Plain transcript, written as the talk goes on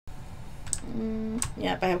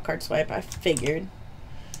Yeah, if I have card swipe, I figured.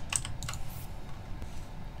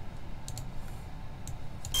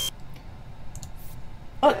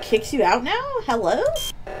 Oh, it kicks you out now? Hello?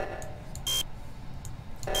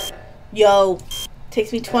 Yo,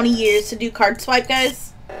 takes me 20 years to do card swipe,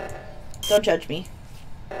 guys. Don't judge me.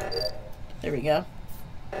 There we go.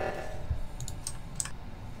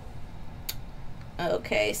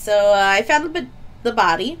 Okay, so I found the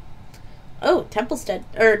body. Oh, Temple's dead.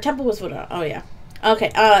 Or Temple was what? Oh, yeah.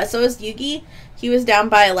 Okay, so is Yugi. He was down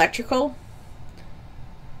by electrical.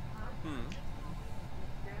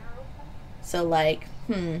 So, like,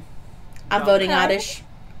 I'm voting Oddish.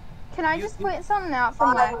 Can I just point something out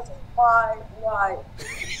from last? Why?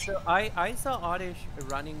 So I saw Oddish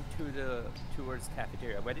running towards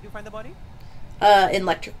cafeteria. Where did you find the body?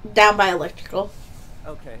 Down by electrical.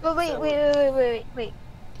 Okay. But wait.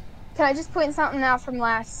 Can I just point something out from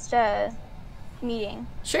last meeting?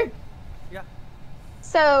 Sure. Yeah.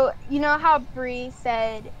 So, you know how Bree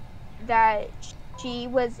said that she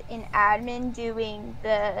was in admin doing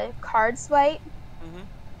the card swipe? Mm-hmm.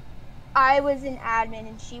 I was in admin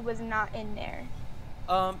and she was not in there.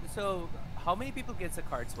 So how many people gets a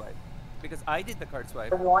card swipe? Because I did the card swipe.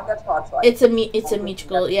 The one that's card swipe. It's a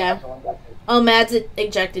mutual, yeah. Oh, Mads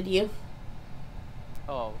ejected you.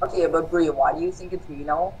 Oh. Okay, but Bree, why do you think it's me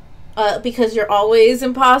now? Because you're always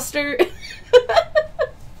imposter.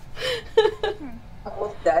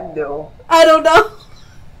 What's that though? I don't know.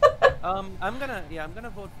 I'm gonna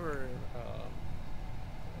vote for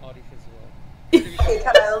Oddish as well. Hey,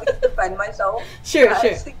 can I at least defend myself? Sure. Can I at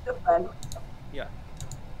least defend myself? Yeah.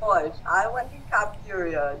 Gosh, I went in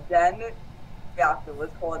cafeteria, then reactor was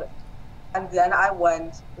called, and then I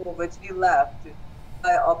went over to the left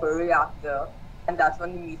by upper reactor, and that's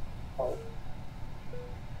when the meeting was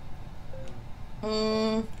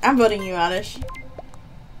called. I'm voting you, Oddish.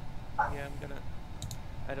 Yeah,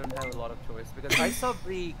 I don't have a lot of choice because I saw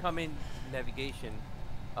Bree come in navigation,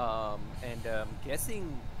 and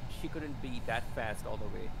guessing she couldn't be that fast all the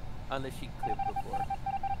way unless she clipped before.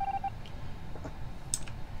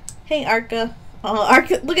 Hey, Arca. Oh,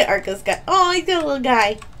 Arca! Look at Arca's guy. Oh, he's got a little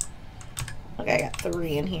guy. Okay, I got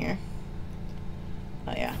 3 in here.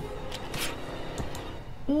 Oh yeah.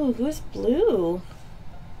 Ooh, who's blue?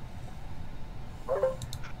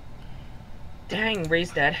 Dang,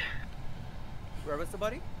 Bree's dead. Where was the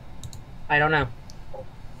body? I don't know.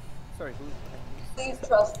 Sorry, who? Please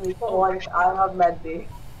trust me for once, I have met thee.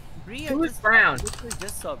 Bree, Who's brown? I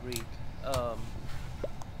just saw Bree.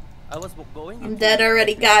 I was going. I'm dead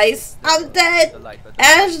already, guys. I'm dead.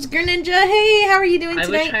 Ash, Greninja, hey, how are you doing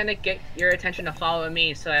today? I was trying to get your attention to follow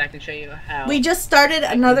me so I can show you how. We just started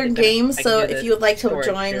another game, so if you would like to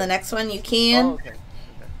join the next one, you can. Oh, okay.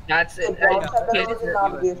 That's it. John said that was in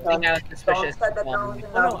navigation. John said that was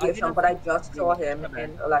in navigation, but I just saw him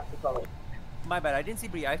in electrical. My bad, I didn't see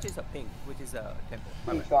Bree. I actually saw pink, which is a temple.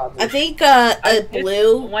 I think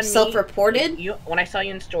blue self-reported. When I saw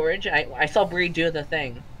you in storage, I saw Bree do the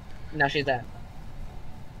thing. Now she's dead.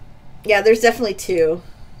 Yeah, there's definitely 2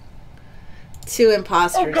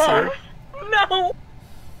 imposters here. No!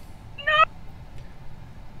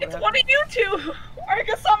 It's one of you 2!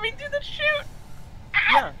 Arca saw me do the shoot!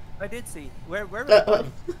 Yeah, I did see. Where was I don't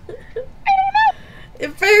know!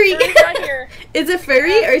 Furry! Right here. Is it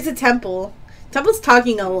Furry or is it Temple? Temple's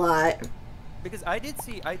talking a lot. Because I did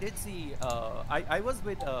see, I was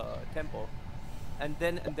with Temple. And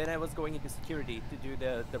then I was going into security to do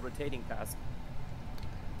the rotating task.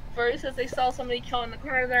 Furry says they saw somebody kill in the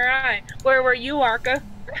corner of their eye. Where were you, Arca?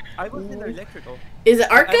 I was in the electrical. Is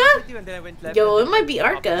it Arca? And then I went left. Yo, it might be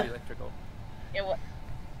Arca.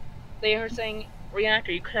 They were saying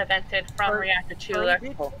reactor. You could have entered from reactor to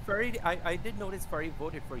electrical. I did notice Furry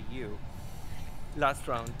voted for you last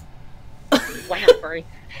round. Wow, Furry.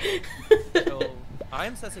 So I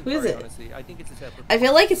am sussing Furry, honestly. I think it's a separate. I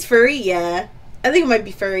feel like it's Furry, yeah. I think it might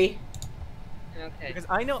be Furry. Okay. Because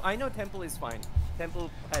I know Temple is fine. Temple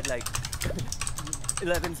had like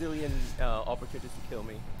 11 zillion opportunities to kill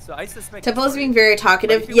me. So I suspect Temple is being very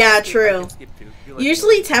talkative. Yeah, true.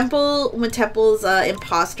 Usually when Temple's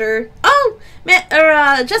imposter. Oh, man,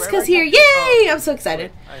 Jessica's here. Yay! I'm so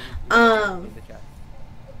excited. But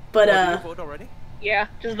you vote already? Yeah,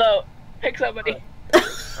 just vote. Pick somebody.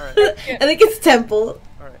 Alright. I think it's Temple.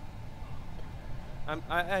 Alright.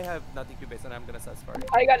 I have nothing to base on. I'm gonna sus Furry.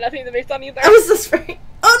 I got nothing to base on either. I was just Furry.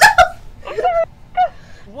 Oh no!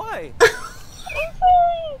 Why?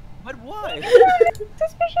 But why?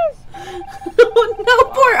 Suspicious. Oh no,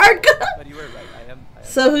 poor Arca. But you were right. I am.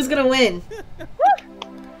 So who's gonna win?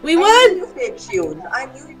 We I won. knew you fake shield. I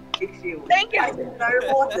knew you fake shield. Thank you. I did not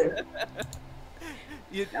report it.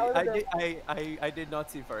 I did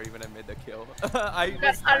not see Furry when I made the kill. I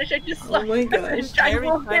That's honestly just Oh my gosh. every giant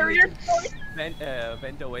time barrier. it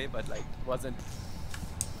went away, but like wasn't.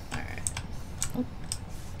 Alright.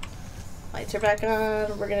 Lights are back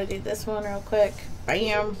on. We're gonna do this one real quick.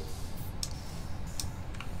 Bam.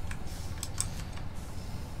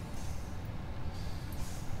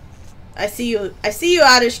 I see you. I see you,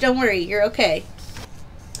 Oddish. Don't worry. You're okay.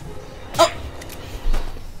 Oh!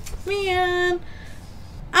 Man.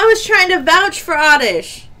 I was trying to vouch for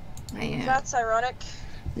Oddish. Man. That's ironic.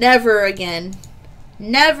 Never again.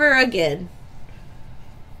 Never again.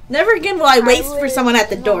 Never again will I wait for someone at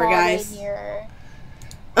the door, guys.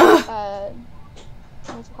 Ugh.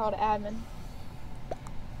 What's it called? Admin.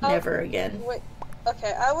 Never again. Wait.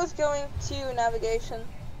 Okay, I was going to navigation.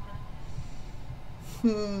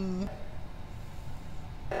 Hmm.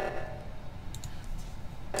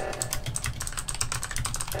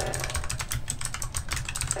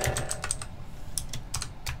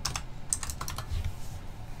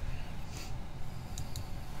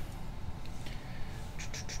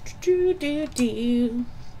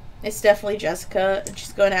 It's definitely Jessica, and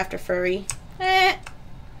she's going after Furry.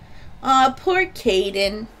 Aw, poor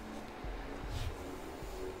Caden.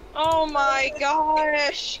 Oh my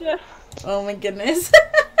gosh. Oh my goodness.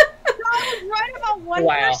 I was right about one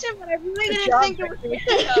person, but I really didn't think it was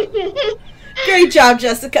Jessica. Great job,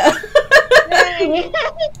 Jessica. I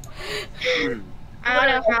don't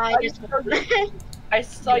know how I just. I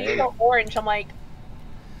saw you go orange. I'm like,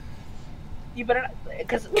 you better,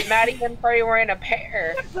 because Maddie and Furry were in a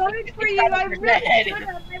pair. I voted for you. I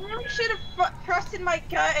really should have trusted my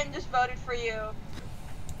gut and just voted for you.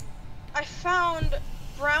 I found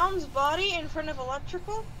Brown's body in front of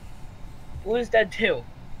electrical. Blue's dead too.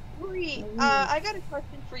 Bree, I got a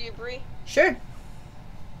question for you, Bree. Sure.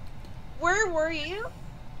 Where were you?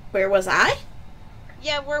 Where was I?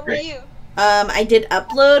 Yeah, where were you? I did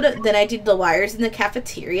upload, then I did the wires in the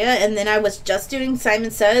cafeteria, and then I was just doing Simon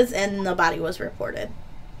Says, and the body was reported.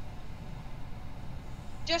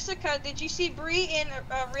 Jessica, did you see Bree in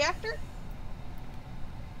a reactor?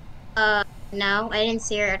 No, I didn't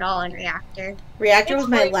see her at all in reactor. Reactor It's was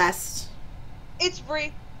my Bree. last. It's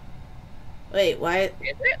Bree. Wait, what? Is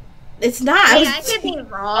it? It's not. I mean, I I was... could be All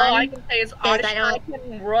wrong. I can say is Oddish I and I don't-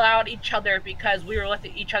 can rule out each other because we were with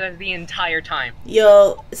each other the entire time.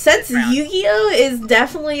 Yo, since Brown. Yu-Gi-Oh is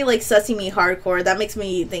definitely like sussing me hardcore, that makes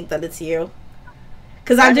me think that it's you.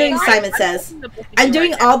 Because I'm doing Simon Says. I'm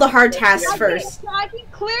doing all the hard tasks first. I can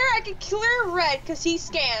clear red because he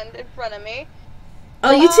scanned in front of me. Oh,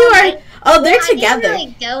 you two are. Oh, they're I together. didn't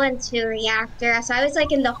really go into reactor, so I was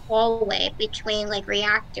like in the hallway between like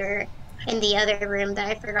reactor and the other room that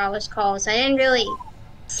I forgot was called. So I didn't really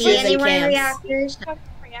see Prison anyone in camps. reactors.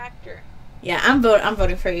 Reactor. Yeah, I'm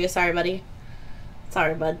voting for you. Sorry, buddy.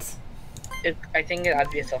 Sorry, buds. I think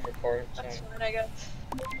that'd be a self-report. So. That's fine, I guess.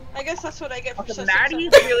 I guess that's what I get for Also, sussing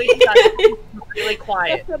Maddie's someone. really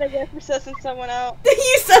quiet. That's what I get for sussing someone out.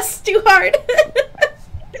 You suss too hard.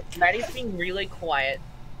 Maddie's being really quiet,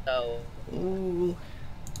 so Ooh.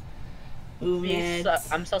 Ooh, man.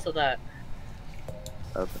 I'm sus of that.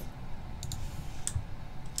 Okay.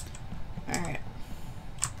 Alright.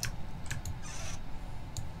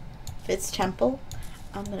 If it's Temple,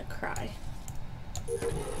 I'm gonna cry.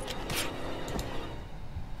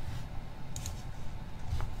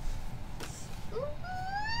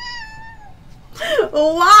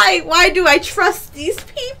 Why? Why do I trust these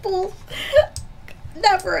people?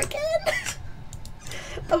 Never again.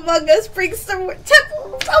 Among Us brings some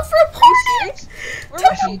Temple self-reported. Where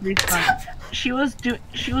was she?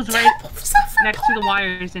 She was right next to the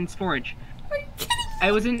wires in storage. Are you kidding me?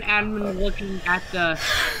 I was in admin looking at the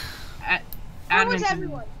Where was admin.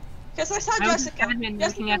 everyone? Because I saw I was in Jessica. admin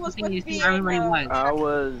Jessica looking at the was thing with to see me where everybody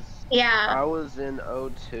was. Yeah. I was in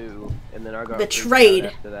O2, and then I got Betrayed.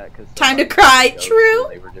 After that, 'cause Time to somebody cry. told me True.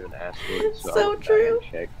 They were doing asteroids, so So I went back true.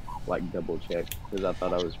 and checked, like double checked, because I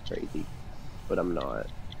thought I was crazy, but I'm not.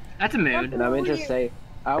 That's a mood. And I meant to say,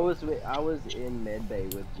 I was in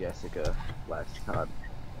medbay with Jessica last time.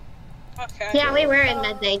 Okay. Yeah, we were in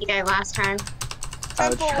medbay together last time. I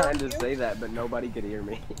was Temple, trying were to you? say that, but nobody could hear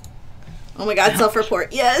me. Oh my god,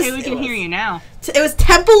 self-report. Yes. Hey, we can hear you now. It was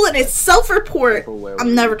Temple and it's self-report. Temple, where I'm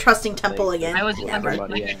were never you? trusting Temple again. I was With like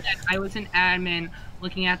everybody I else. said, I was in admin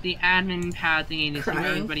looking at the admin pad thingy to see where Crying.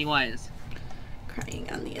 everybody was. Crying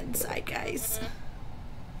on the inside, guys.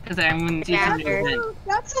 Because I wouldn't see Yeah, somebody sure. dead.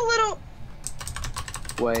 That's a little.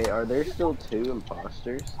 Wait, are there still 2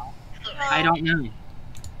 imposters? I don't know.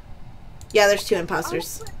 Yeah, there's 2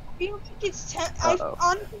 imposters. I don't think it's Uh-oh.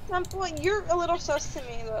 honestly, Temple, you're a little sus to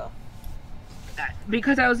me though.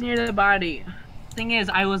 Because I was near the body. Thing is,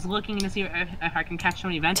 I was looking to see if I can catch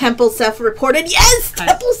somebody venting. Temple self-reported. Yes!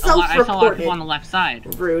 Temple I saw a lot of self-reported. people on the left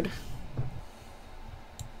side. Rude.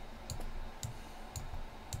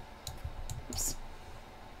 Oops.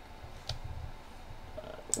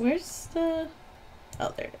 Where's the...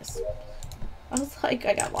 Oh, there it is. I was like,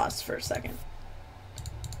 I got lost for a second.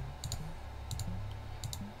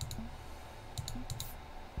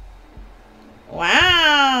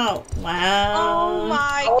 Wow! Wow! Oh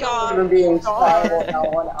my god! I'm being terrible now.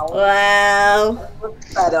 Wow!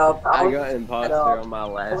 I got imposter on my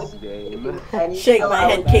last game. Shake my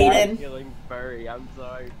head, Kaden. Killing Furry. I'm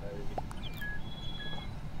sorry, Furry.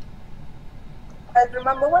 And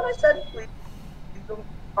remember when I said please don't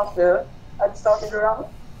imposter? I started around.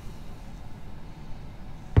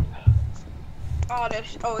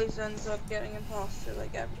 Oddish always ends up getting imposter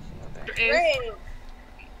like every single day. Is- Great.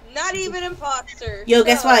 Not even imposter. Yo,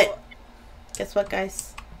 guess No. what? Guess what,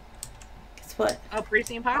 guys? Guess what? Oh,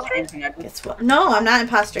 Breezy imposter? Guess what? No, I'm not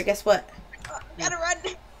imposter. Guess what? Gotta run.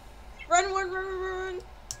 Run. Oh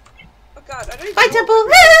god, I don't even Bye, know Temple!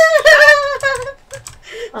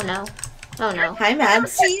 Oh no. Oh no. Hi,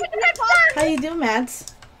 Mads. See? How you doing,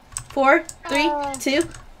 Mads? 4, 3, 2.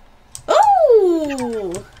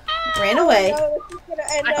 Ooh! Ran away. No, this is gonna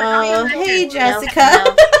end up Oh, being- hey, No,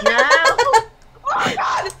 Jessica. no. Oh my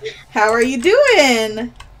god! How are you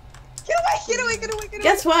doing? Get away!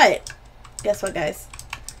 Guess what? Guess what, guys?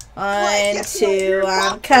 1, Guess what? 2, You're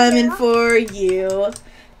I'm locked coming now. for you.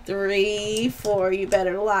 3, 4, you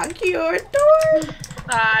better lock your door.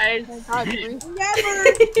 Guys. Never say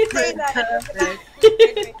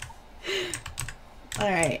that.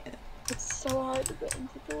 Alright. It's so hard to get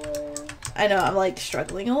into doors. I know, I'm like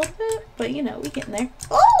struggling a little bit, but you know, we getting there.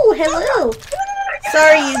 Oh, hello!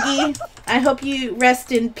 Sorry, Yugi. I hope you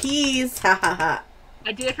rest in peace. Ha ha ha.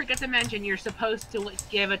 I did forget to mention you're supposed to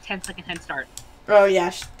give a 10-second head start. Oh yeah,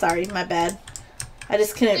 sorry, my bad. I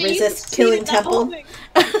just couldn't You resist cheated killing the whole Temple. thing.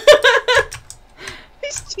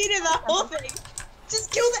 He's cheated the whole thing.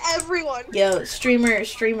 Just killed everyone. Yo,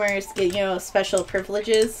 streamers get, you know, special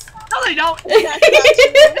privileges. No, they don't. That's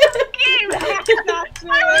not true.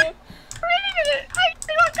 That's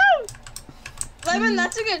not true. Lemon,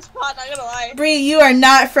 that's a good spot, not gonna lie. Bree, you are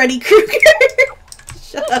not Freddy Krueger.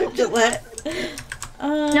 Shut up, Gillette. No,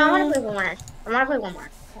 I want to play one more. I want to play one more.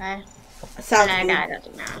 Okay. Sounds And good. I gotta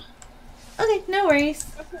do now. Okay, no worries.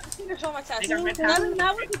 Finish all my tests. They got my Lemon,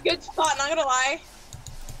 that was a good spot, not gonna lie.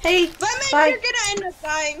 Hey, Lemon, bye. you're gonna end up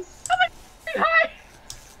dying. Hi.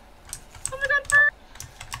 Oh my god,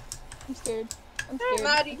 I'm scared. I'm scared.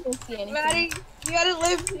 Maddie, I can't see anything. Maddie, you gotta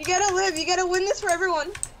live. You gotta live. You gotta win this for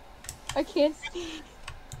everyone. I can't see.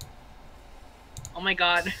 Oh my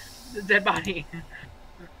god. The dead body.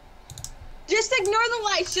 Just ignore the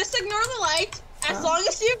lights. Just ignore the lights. As Oh. long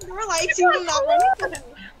as you ignore lights, you will not run into them.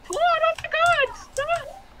 Come on, oh my god. Stop.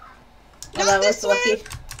 Oh, Not that was this way. lucky.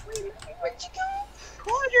 Where'd you go?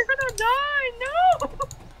 Claude, you're gonna die. No.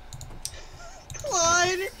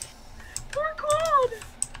 Claude. Poor Claude.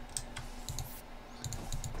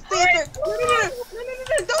 Stay there. No.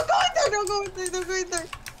 Don't go in there. Don't go in there. Don't go in there.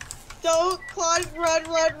 Don't, Claude. Run.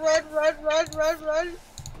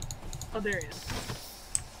 Oh, there he is.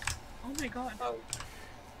 Oh my god. Oh.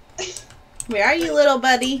 Where are you, little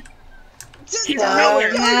buddy? Just He's Go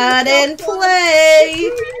nowhere. out and play. Do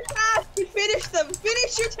your task. You finish them.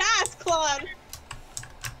 Finish your task, Claude.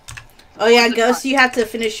 Oh yeah, Ghost, you have to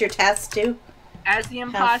finish your tasks too. As the Have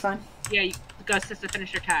imposter, fun. yeah, Ghost has to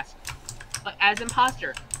finish your task. But as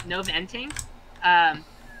imposter, no venting,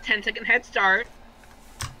 10-second head start.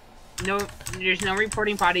 No, there's no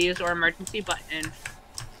reporting bodies or emergency button.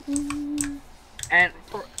 And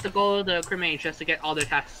the goal of the crewmate is just to get all their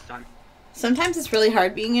tasks done. Sometimes it's really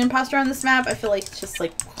hard being an imposter on this map. I feel like it's just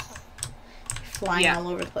like flying Yeah. all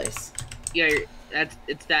over the place. Yeah,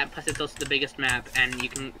 it's that. Plus, it's also the biggest map, and you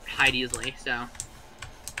can hide easily. So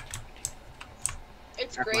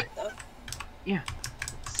It's That's great, though. Yeah.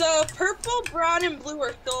 So, purple, brown, and blue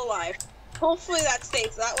are still alive. Hopefully that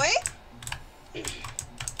stays that way.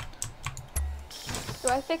 Do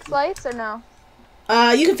I fix lights or no?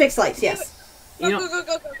 You can fix lights, yes. Go, You go, go,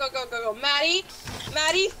 go, go, go, go, go. Maddie,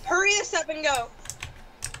 hurry this up and go.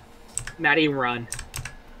 Maddie, run.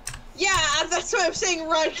 Yeah, that's why I'm saying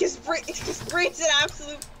run, because Bree's an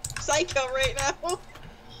absolute psycho right now.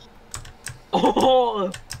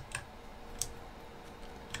 Oh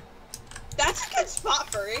That's a good spot,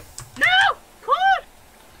 Furry. no! Claude!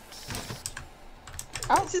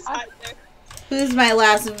 Oh, Just hide there. Who's my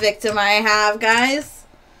last victim I have, guys?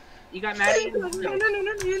 You got Maddie. No.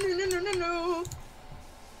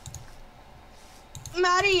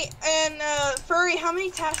 Maddie and Furry, how many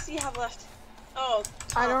tasks do you have left? Oh,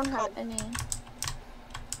 I don't Tom. have any.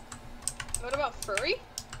 What about furry?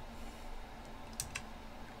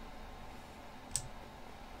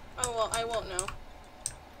 Oh well, I won't know.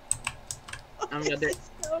 Oh my god.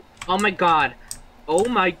 Oh my god. Oh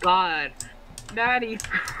my god. Maddie.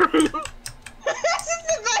 This is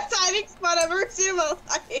the best hiding spot I've ever seen in my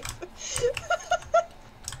life.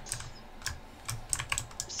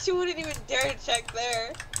 She wouldn't even dare to check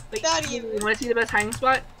there. Wait, Not you even. want to see the best hiding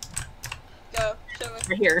spot? Go, show me.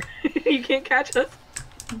 Right here. You can't catch us.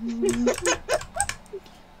 Let's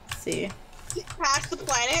see. Past the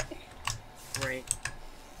planet. Right.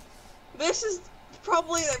 This is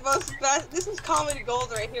probably the most best. This is comedy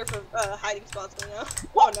gold right here for hiding spots right now.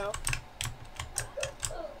 Oh no.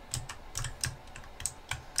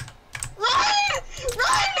 Run!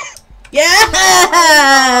 Run! Yeah!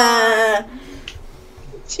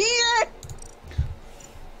 Cheater!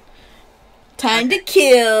 Time to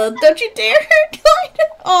kill. Don't you dare.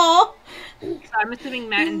 Aw. So I'm assuming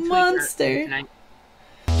Matt and Twig are Monster. tonight.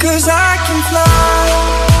 'Cause I can fly.